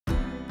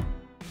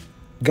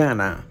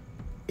Ghana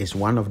is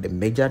one of the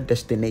major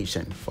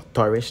destinations for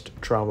tourists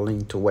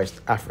traveling to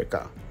West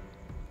Africa.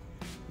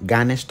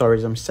 Ghana's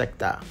tourism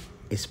sector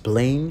is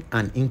playing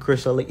an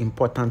increasingly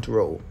important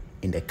role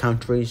in the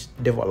country's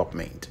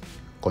development,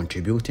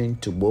 contributing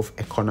to both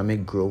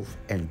economic growth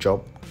and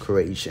job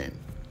creation.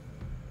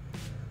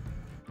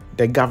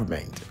 The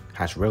government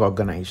has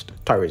recognized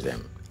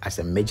tourism as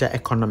a major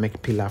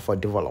economic pillar for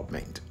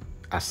development.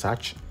 As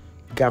such,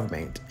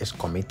 government is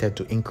committed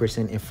to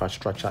increasing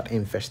infrastructure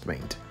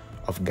investment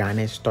of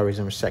Ghana's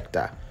tourism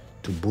sector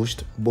to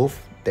boost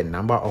both the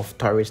number of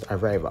tourist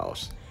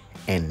arrivals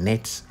and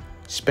net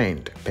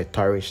spend per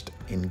tourist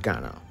in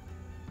Ghana.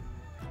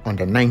 On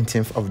the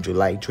 19th of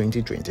July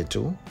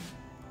 2022,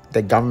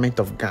 the government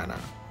of Ghana,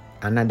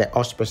 under the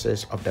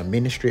auspices of the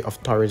Ministry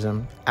of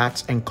Tourism,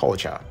 Arts and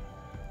Culture,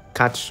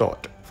 cut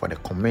short for the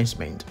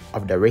commencement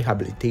of the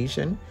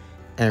rehabilitation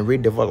and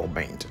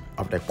redevelopment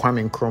of the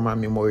Kwame Nkrumah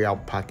Memorial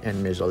Park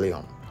and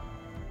Mausoleum.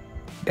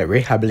 The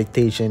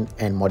rehabilitation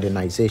and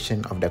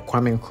modernization of the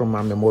Kwame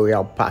Nkrumah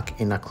Memorial Park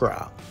in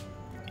Accra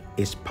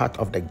is part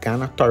of the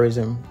Ghana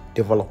Tourism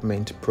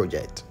Development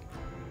Project.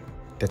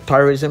 The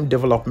Tourism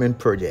Development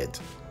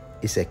Project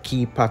is a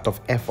key part of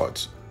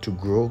efforts to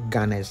grow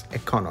Ghana's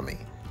economy.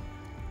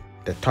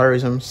 The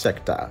tourism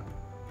sector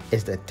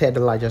is the third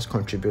largest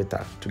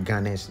contributor to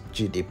Ghana's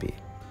GDP.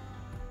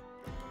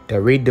 The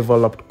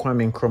redeveloped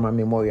Kwame Nkrumah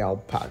Memorial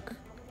Park,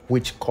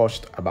 which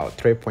cost about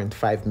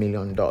 $3.5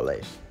 million,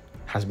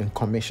 has been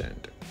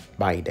commissioned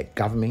by the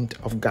government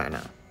of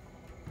Ghana.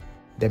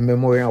 The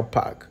Memorial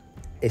Park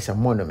is a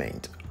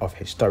monument of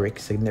historic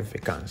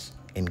significance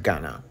in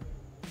Ghana.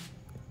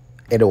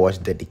 It was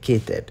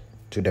dedicated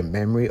to the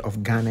memory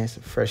of Ghana's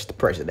first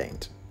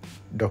president,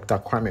 Dr.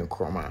 Kwame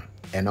Nkrumah,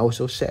 and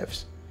also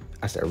serves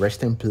as a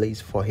resting place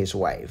for his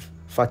wife,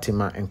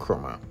 Fatima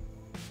Nkrumah.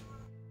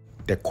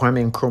 The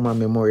Kwame Nkrumah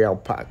Memorial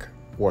Park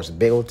was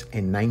built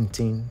in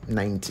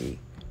 1990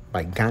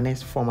 by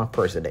Ghana's former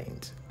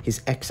president,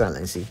 His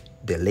Excellency,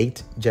 the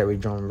late Jerry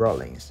John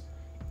Rawlings,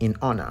 in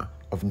honor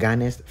of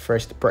Ghana's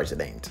first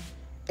president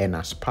and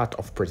as part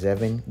of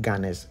preserving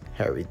Ghana's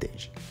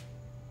heritage.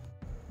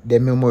 The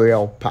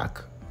Memorial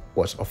Park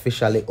was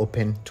officially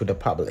opened to the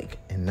public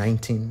in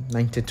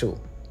 1992.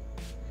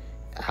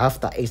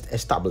 After its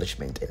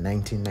establishment in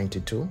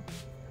 1992,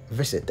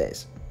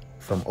 visitors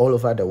from all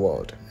over the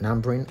world,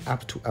 numbering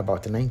up to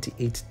about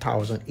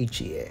 98,000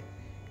 each year,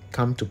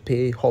 come to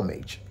pay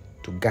homage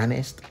to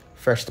Ghana's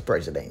first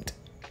president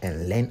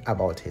and learn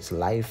about his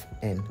life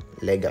and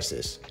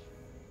legacies.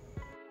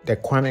 The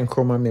Kwame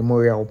Nkrumah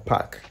Memorial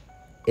Park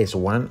is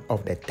one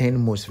of the 10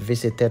 most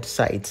visited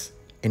sites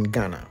in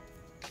Ghana.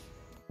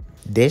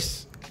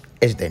 This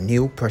is the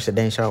new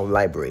presidential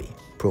library,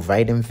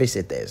 providing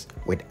visitors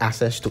with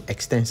access to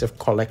extensive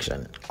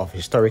collection of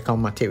historical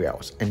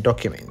materials and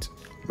documents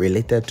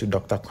related to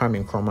Dr.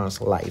 Kwame Nkrumah's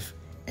life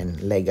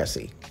and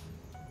legacy.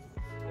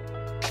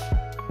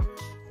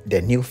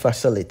 The new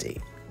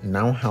facility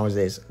now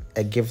houses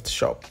a gift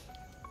shop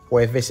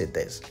where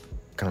visitors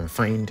can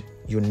find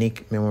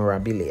unique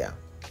memorabilia.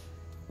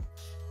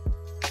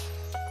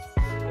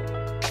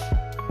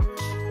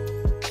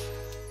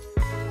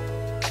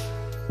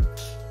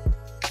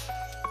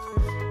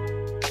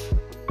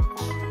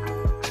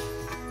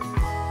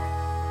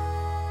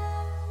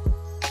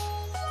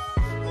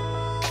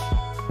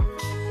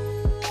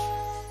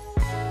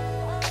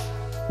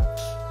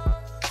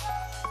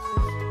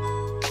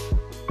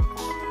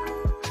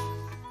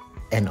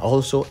 And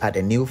also at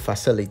the new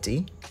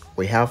facility,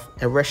 we have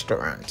a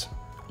restaurant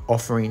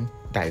offering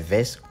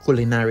diverse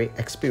culinary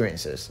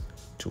experiences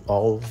to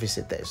all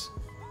visitors.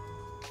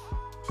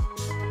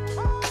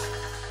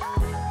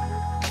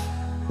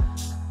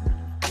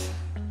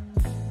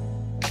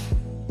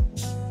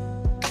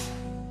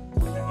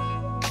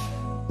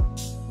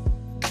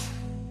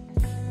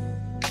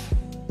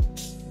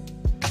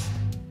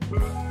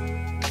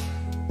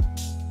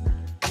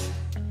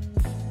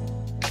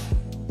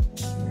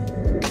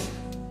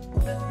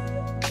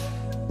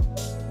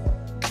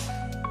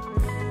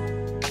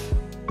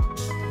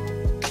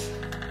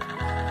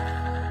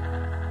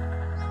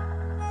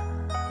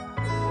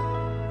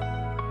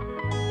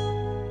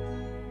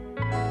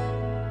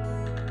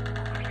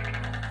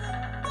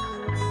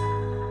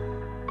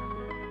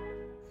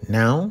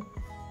 Now,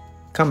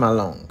 come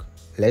along,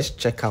 let's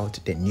check out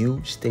the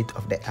new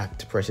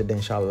state-of-the-art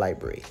presidential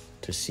library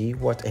to see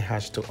what it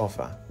has to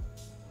offer.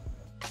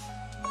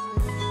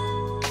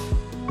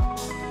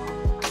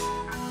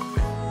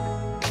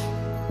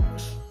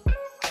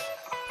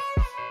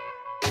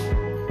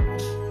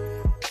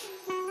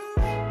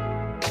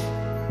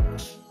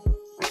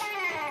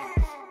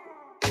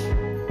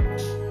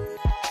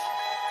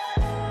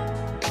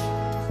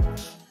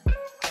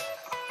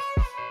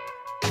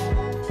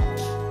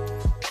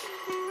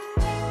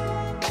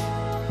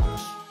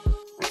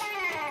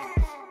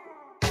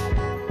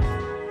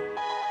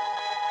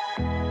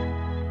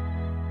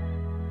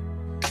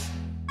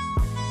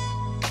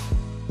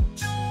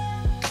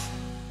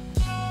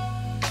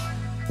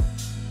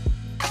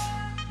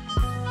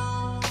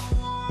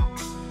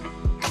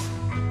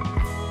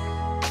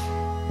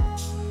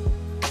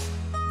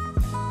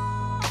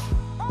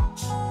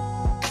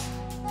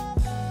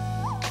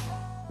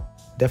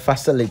 The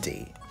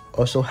facility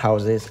also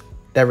houses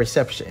the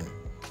reception,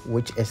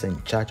 which is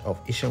in charge of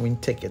issuing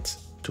tickets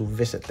to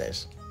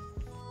visitors.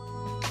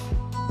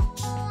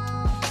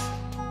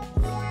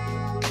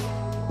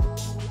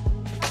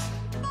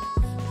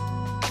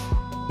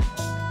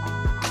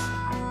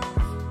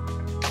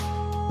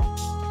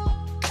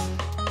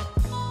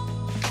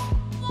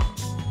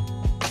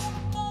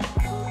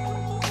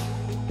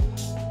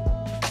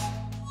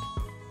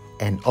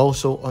 And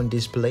also on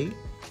display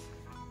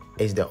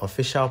is the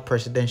official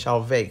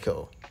presidential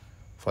vehicle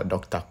for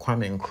Dr.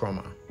 Kwame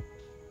Nkrumah.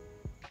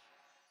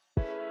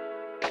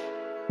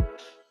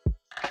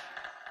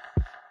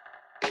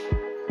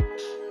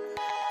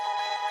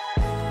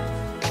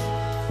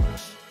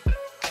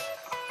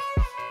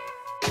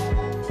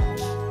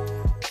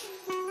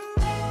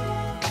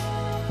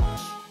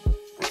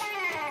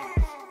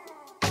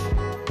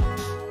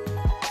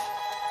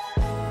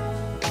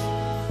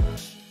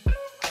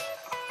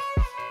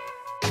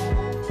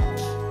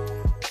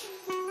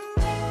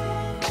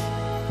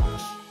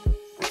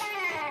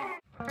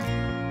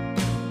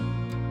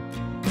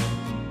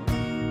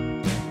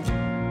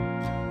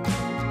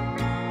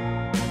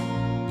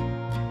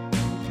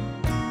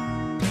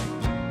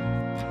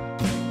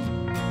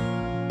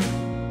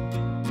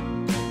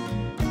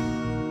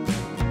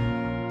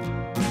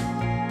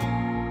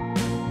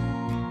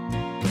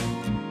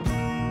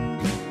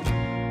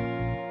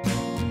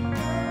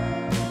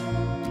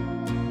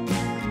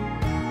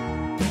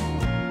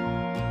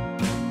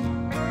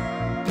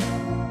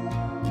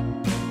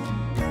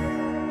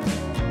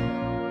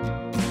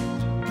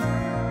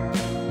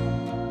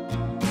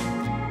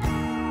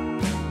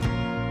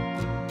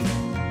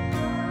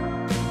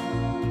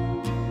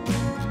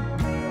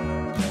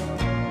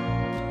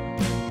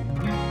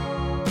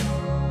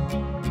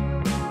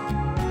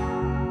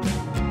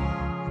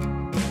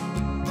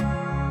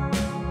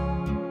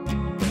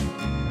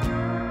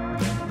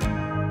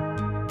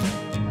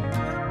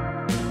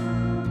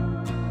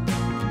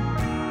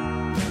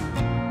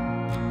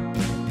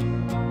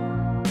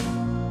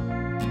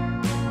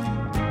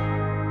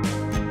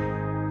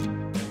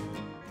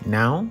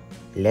 Now,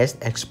 let's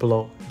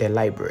explore the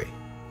library.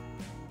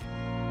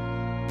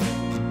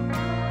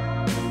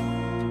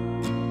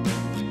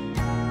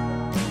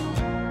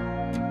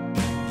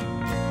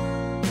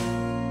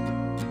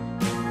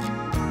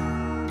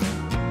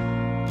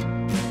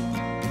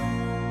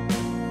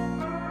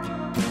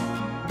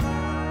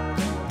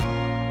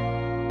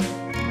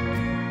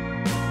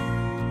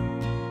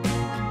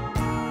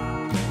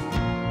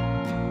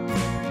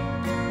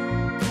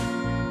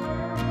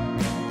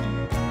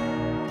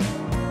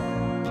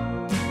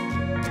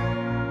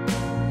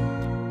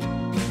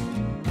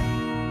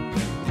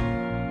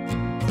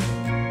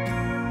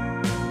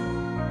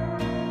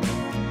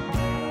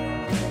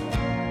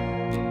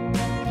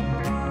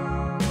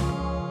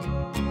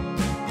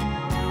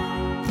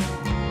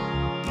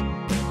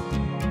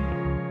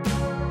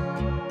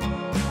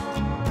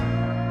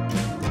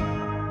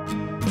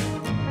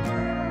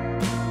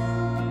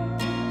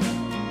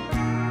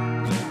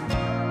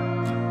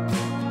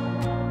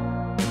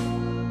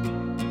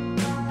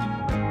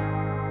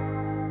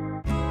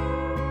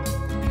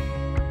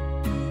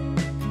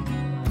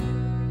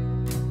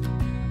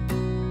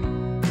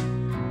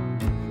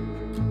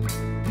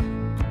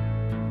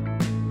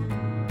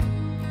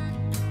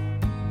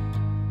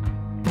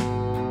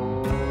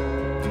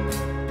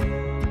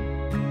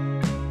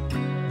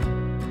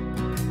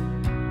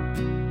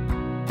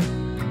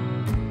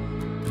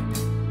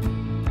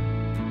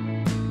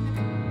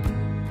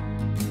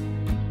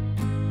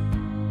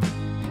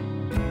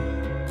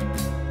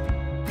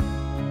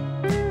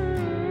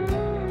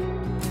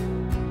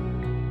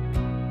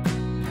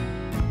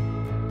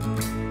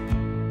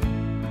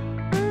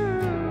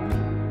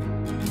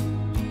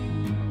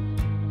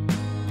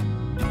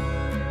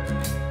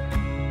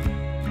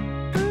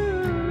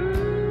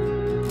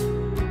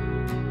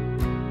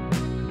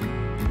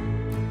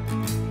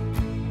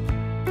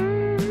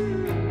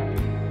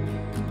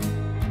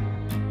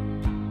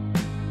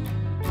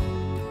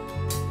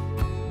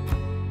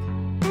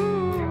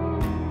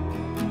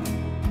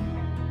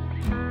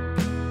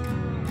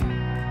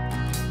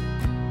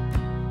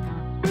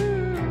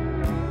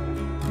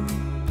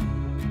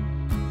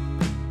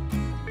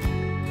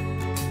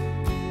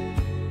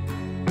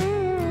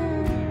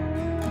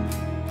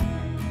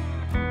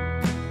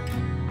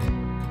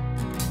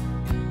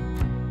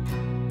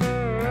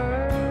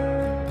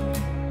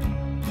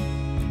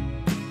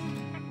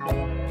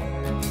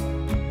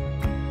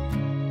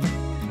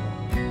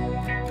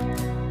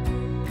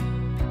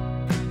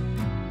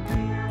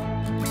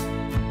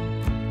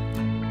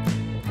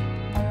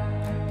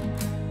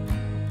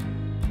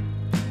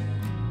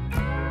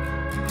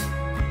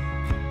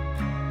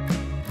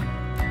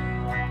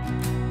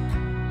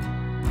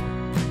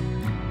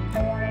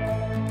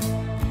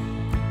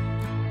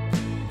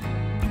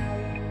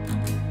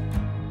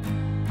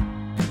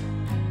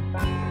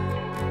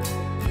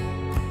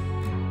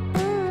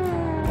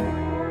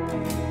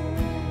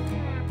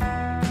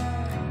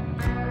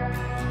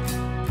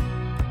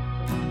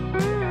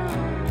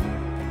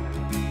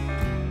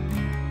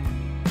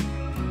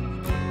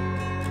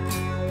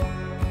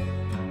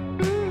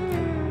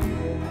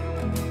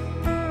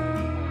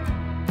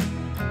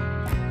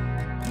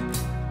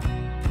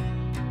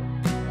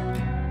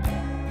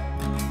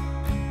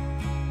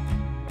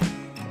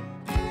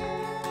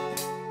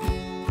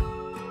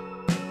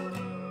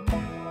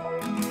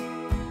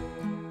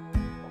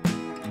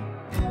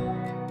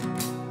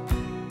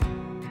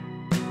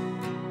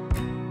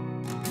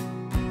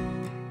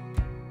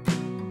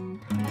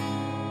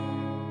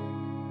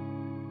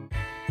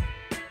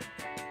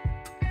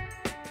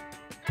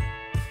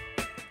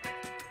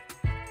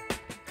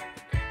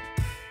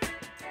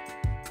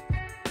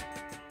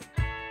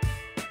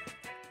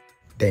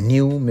 The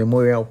new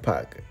Memorial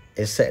Park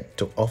is set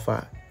to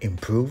offer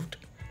improved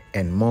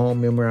and more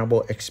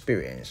memorable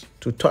experience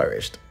to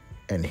tourists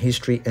and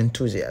history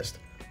enthusiasts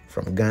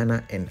from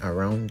Ghana and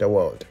around the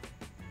world.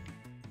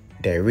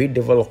 The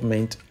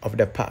redevelopment of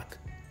the park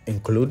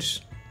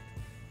includes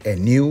a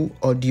new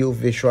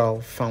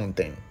audio-visual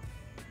fountain,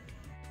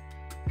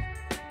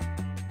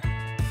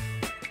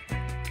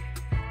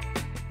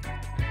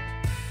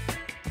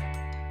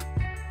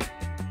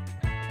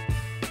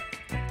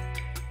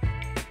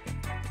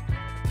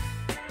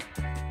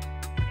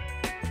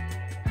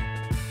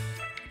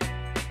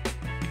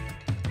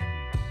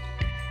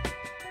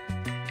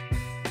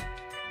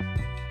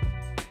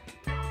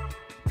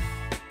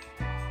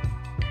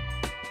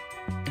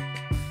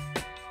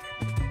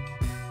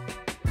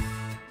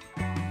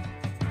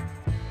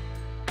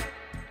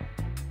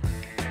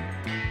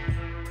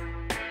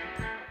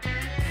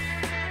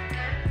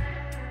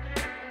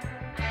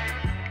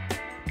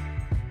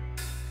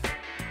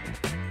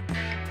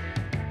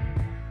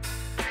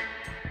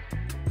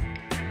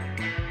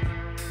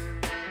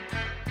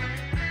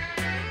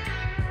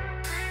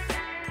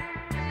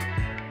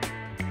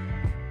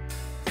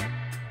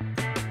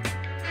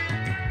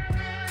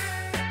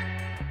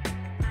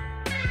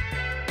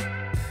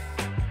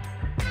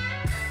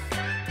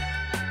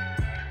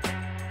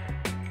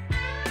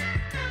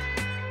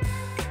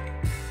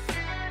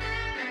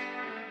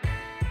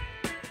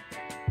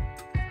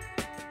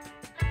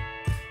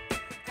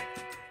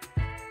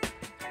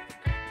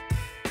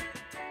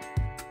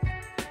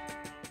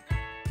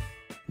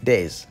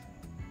 This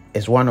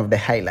is one of the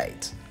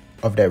highlights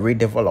of the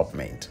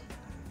redevelopment: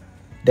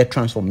 the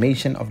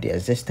transformation of the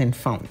existing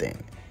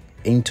fountain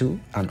into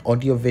an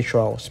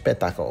audiovisual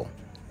spectacle.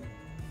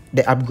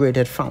 The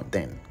upgraded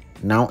fountain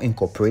now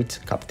incorporates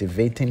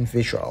captivating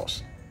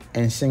visuals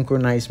and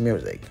synchronized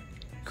music,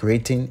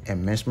 creating a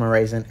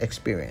mesmerizing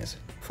experience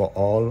for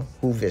all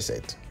who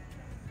visit.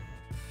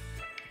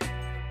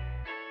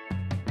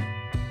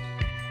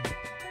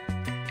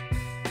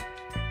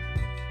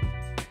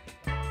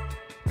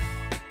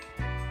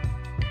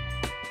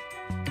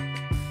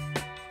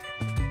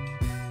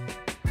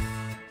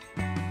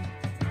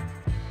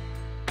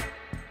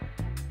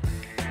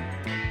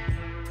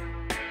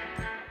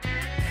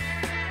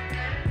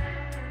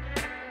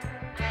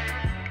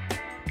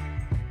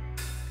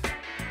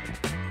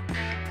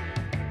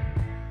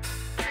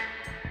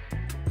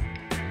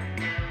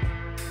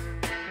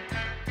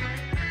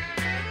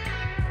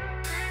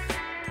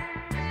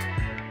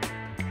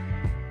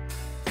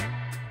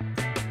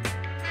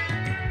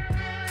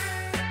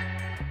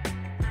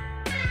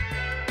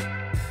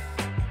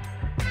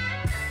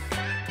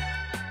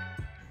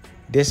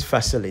 This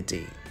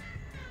facility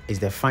is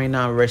the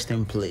final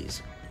resting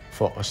place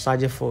for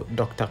Osajefo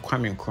Dr.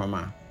 Kwame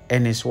Nkrumah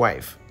and his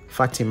wife,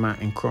 Fatima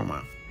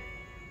Nkrumah.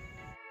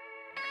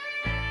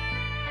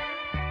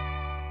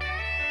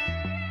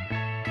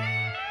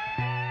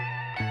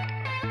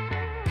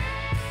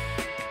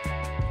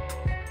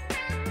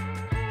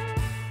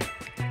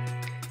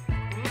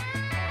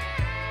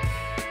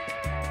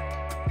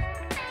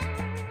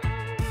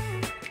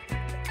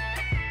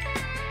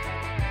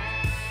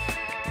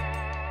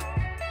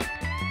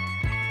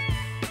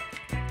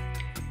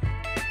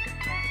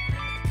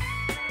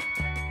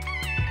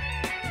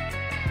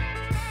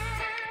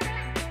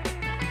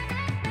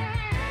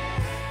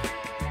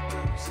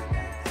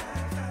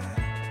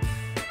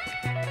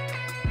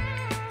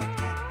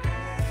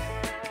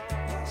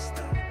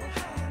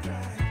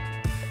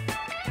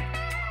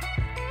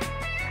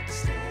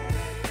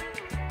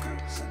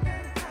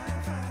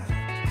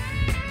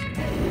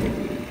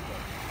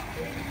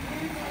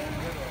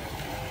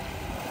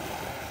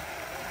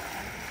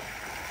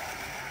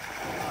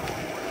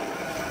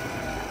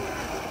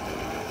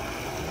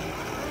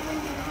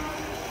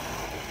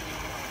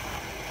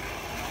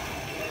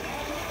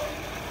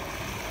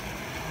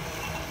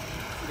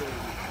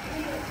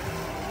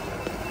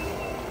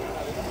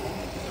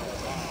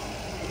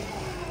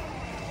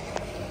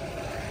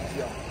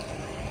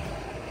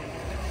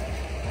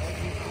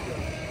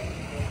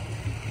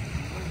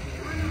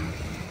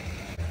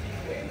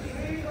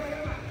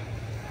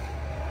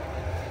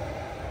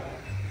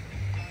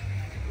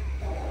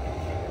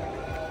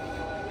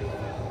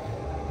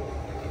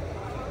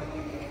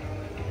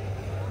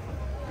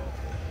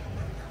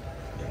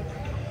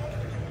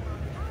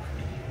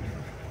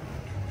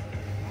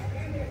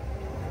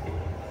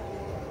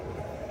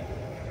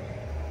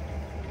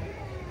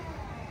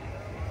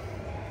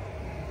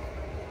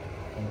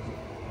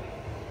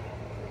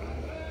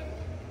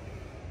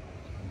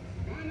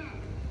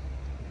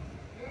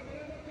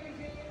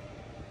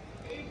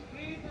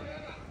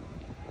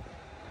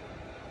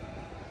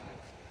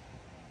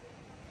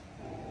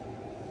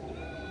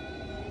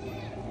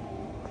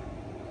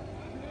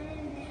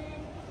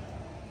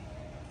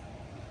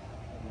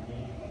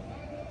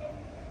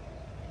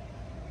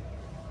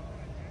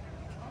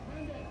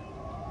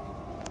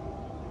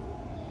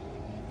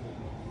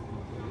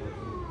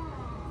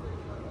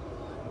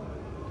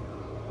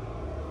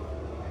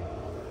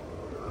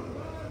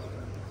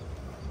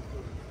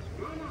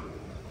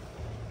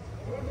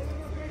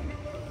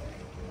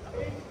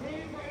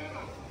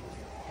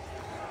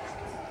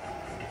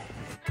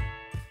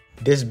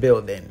 This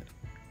building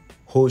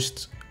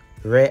hosts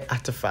rare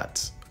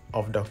artifacts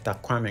of Dr.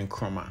 Kwame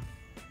Nkrumah.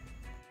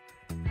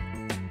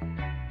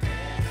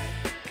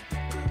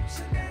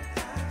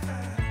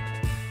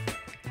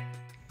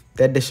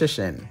 The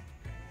decision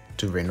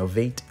to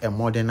renovate and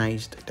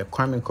modernize the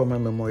Kwame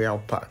Nkrumah Memorial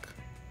Park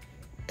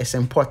is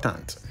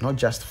important not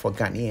just for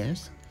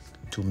Ghanaians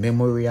to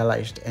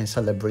memorialize and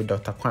celebrate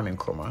Dr. Kwame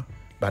Nkrumah,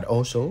 but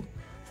also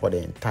for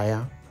the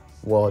entire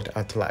world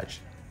at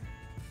large.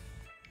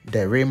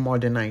 The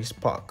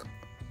re-modernized park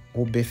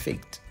will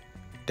befit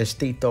the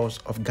status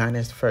of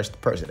Ghana's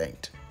first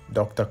president,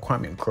 Dr.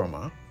 Kwame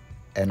Nkrumah,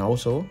 and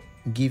also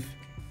give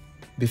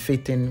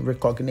befitting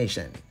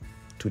recognition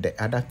to the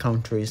other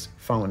countries'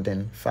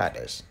 founding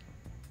fathers.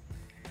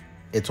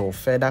 It will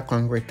further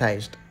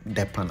concretize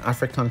the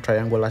Pan-African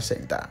Triangular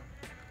Center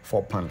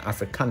for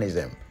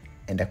Pan-Africanism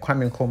in the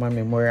Kwame Nkrumah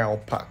Memorial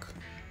Park,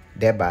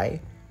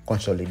 thereby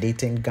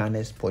consolidating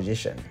Ghana's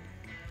position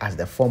as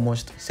the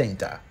foremost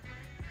center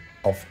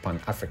of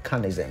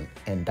Pan-Africanism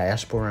and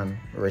diasporan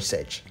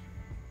research.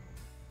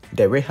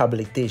 The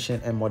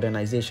rehabilitation and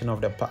modernization of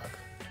the park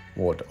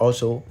would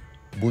also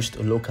boost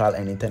local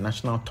and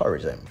international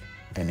tourism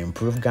and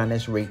improve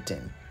Ghana's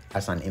rating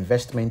as an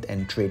investment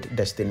and trade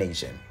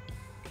destination.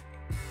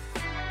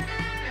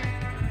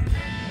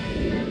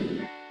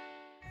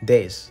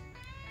 This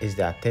is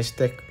the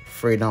artistic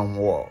freedom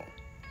wall.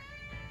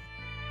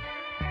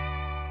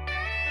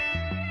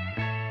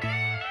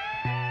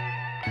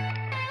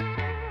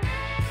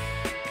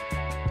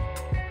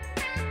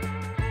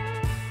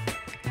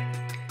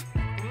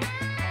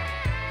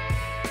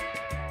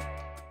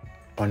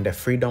 On the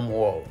freedom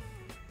wall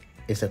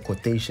is a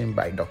quotation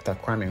by Dr.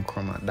 Kwame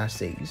Nkrumah that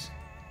says,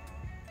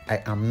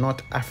 "I am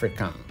not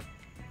African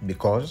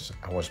because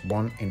I was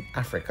born in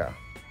Africa,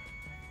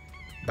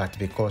 but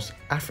because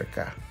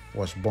Africa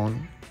was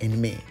born in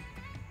me."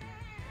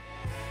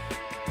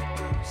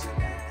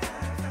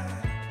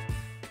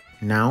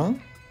 Now,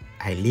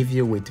 I leave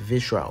you with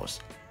visuals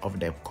of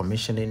the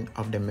commissioning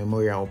of the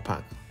Memorial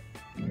Park.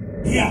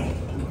 Yeah.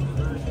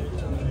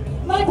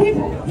 My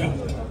people,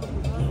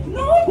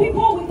 no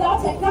people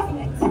without a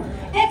government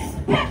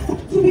expect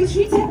to be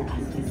treated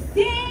as the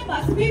same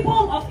as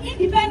people of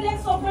independent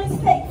sovereign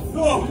states.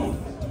 No.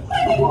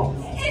 My people,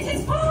 it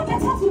is far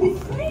better to be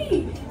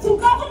free to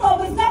govern or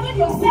misgovern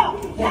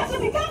yourself than to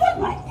be governed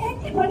by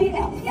anybody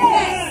else.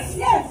 Yes,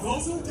 yes.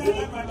 Those who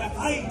take by the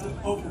height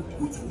of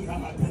which we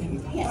have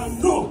attained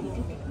and know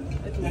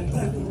the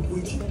depth of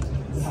which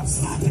we have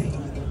started.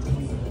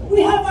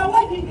 We have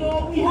awakened,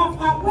 though. We have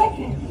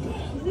awakened.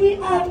 We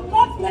are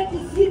not going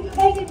to sleep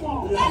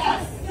anymore.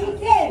 Yes.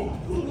 Today,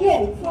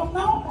 from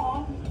now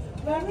on,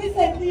 there is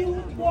a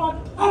new born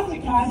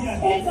African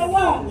in the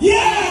world.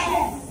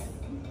 Yes.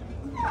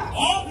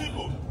 All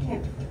people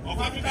of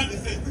African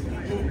descent,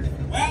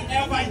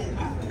 wherever you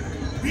are,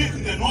 be it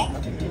in the north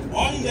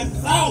or in the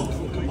south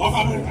of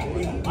Africa, or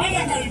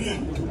the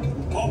Caribbean,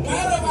 or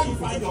wherever you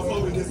find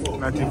yourself in this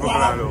world.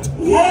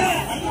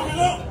 Yes.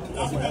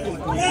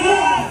 Yes.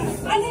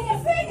 And in the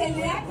same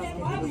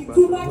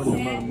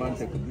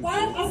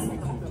one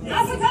Africa.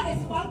 Africa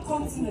is one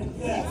continent,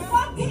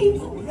 one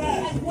people,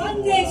 and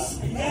one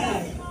nation.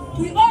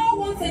 We all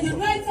want a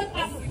united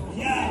Africa.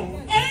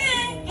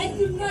 And a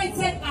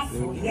united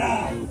Africa.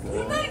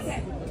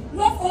 United,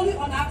 not only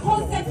on our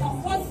concept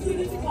of what's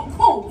unity for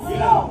code,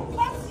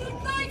 but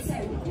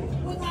united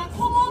with our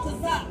common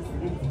desire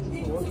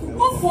to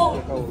move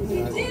forward,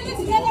 dealing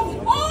together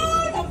with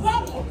all the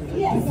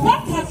problems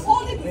that can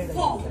only be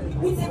solved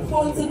with a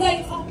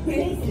continental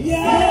base.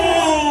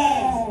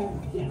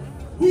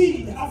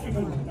 We, the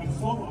Africans, can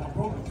solve our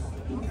problems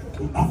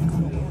with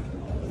African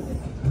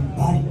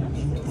by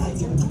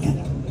uniting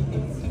together.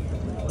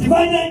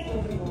 Divided,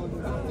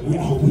 we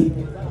are weak.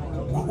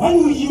 But when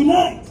we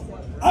unite,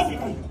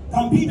 Africa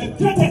can be the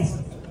greatest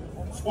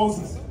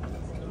sponsors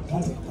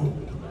that can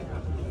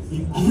be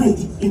great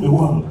in the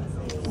world.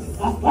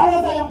 As far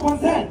as I am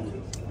concerned,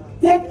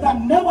 they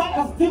can never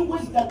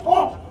extinguish the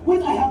torch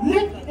which I have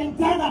lit in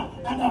Ghana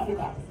and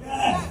Africa.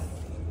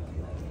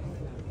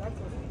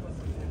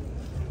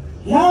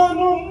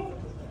 Yanum,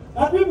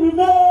 Abi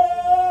remain.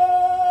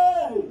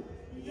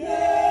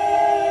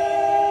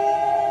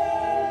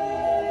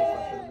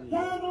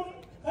 Yanum,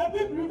 Abi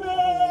remain.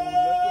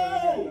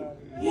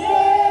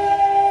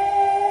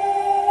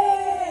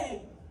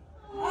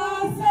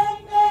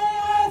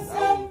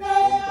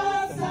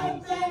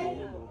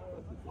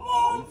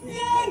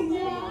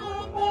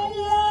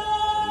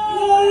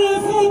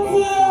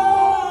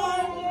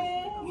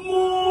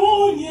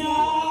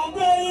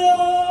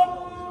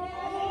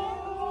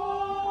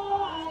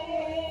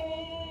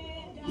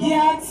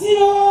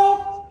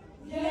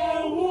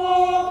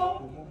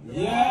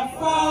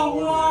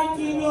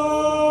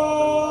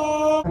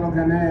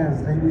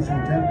 Ladies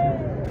and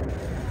gentlemen,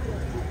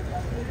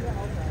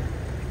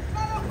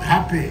 I'm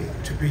happy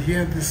to be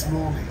here this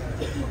morning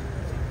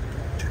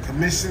to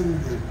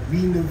commission the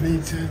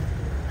renovated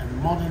and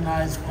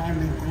modernized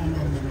Kwame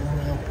Nkrumah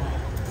Memorial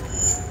Park.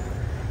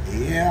 A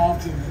year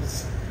after the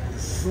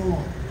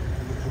sword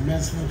and the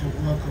commencement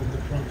of work on the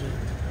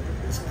project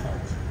was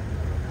cut.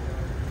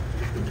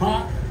 The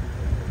park,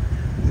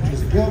 which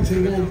was built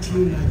in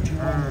 1991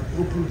 and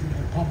opened to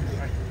the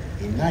public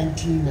in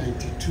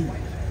 1992,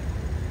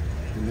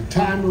 in the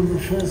time of the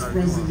first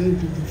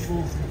president of the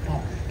Fourth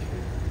Republic,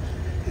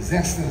 His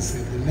Excellency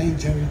the late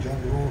Jerry John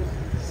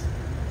Rawlings,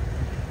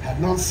 had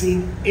not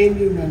seen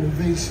any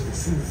renovation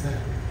since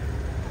then,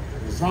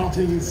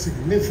 resulting in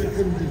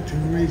significant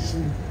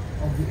deterioration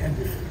of the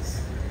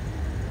edifice.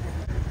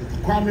 But the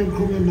Kwame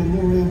Nkrumah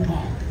Memorial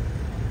Park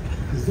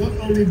has not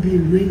only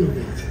been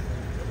renovated,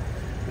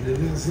 but it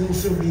has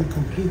also been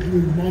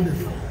completely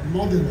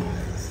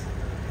modernized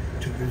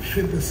to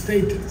befit the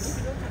status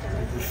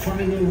of the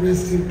final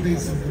resting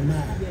place of the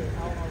man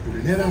who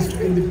led us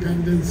to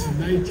independence in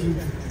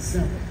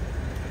 1957,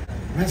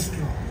 a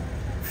restaurant,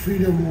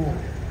 freedom wall,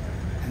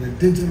 and a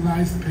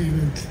digitalized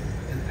payment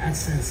and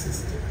access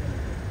system.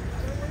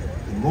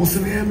 The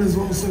mausoleum has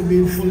also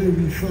been fully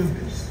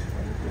refurbished,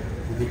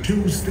 with the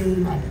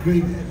tombstone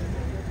upgraded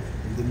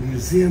and the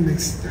museum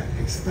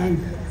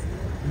expanded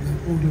with an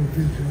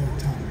audiovisual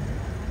tower.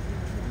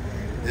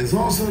 There's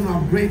also an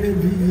upgraded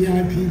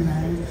VVIP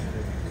lounge,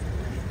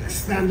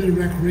 expanded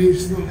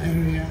recreational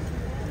area,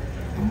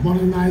 a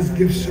modernized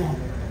gift shop,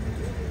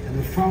 and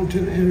a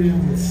fountain area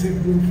with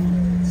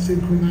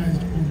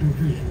synchronized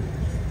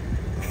audiovisuals,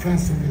 the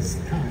first of its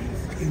kind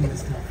in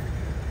West Africa.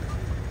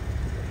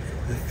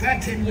 The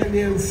 13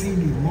 million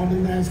CD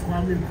modernized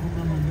Kwame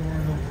Nkrumah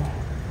Memorial Park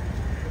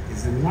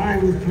is in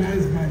line with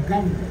plans by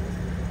government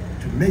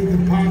to make the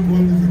park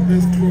one of the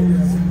best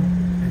tourism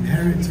and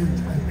heritage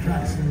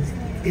attractions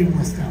in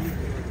West Africa.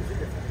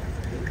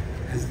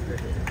 As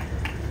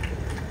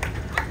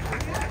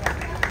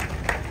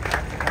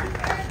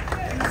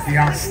the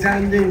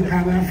outstanding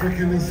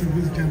Pan-Africanist of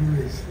his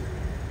generation,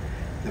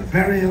 the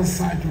burial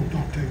site of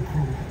Dr.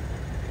 Nkrumah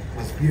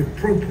must be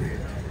appropriate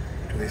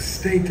to his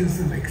status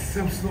and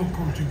exceptional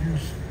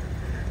contribution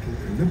to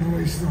the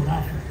liberation of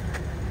Africa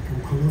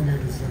from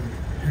colonialism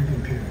and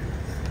imperialism.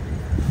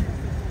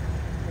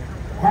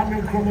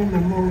 Kwame Nkrumah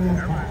Memorial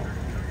Park,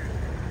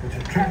 which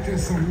attracted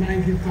some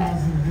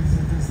 90,000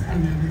 visitors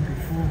annually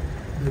before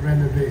the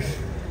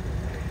renovation,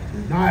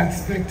 is now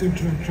expected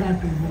to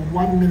attract over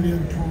 1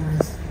 million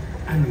tourists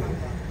annually.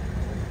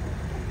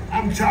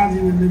 I'm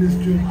charging the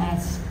Ministry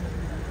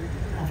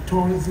of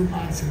Tourism,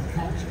 Arts and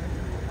Culture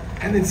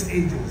and its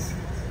agencies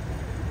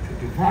to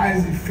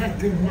devise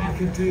effective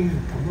marketing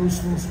and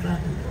promotional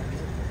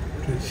strategies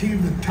to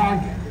achieve the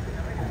target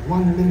of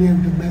 1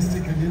 million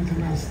domestic and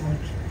international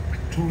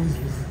tourist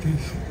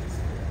visitations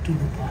to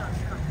the park.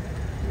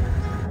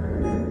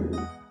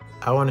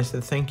 I want to say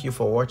thank you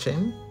for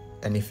watching,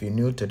 and if you're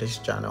new to this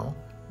channel,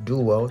 do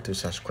well to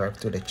subscribe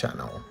to the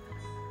channel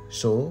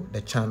so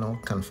the channel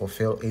can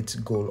fulfill its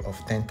goal of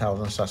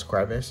 10,000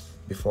 subscribers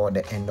before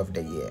the end of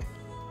the year.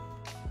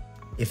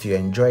 If you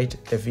enjoyed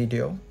the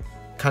video,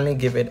 kindly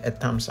give it a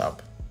thumbs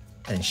up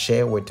and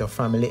share with your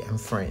family and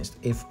friends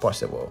if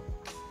possible.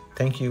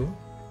 Thank you.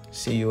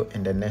 See you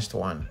in the next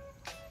one.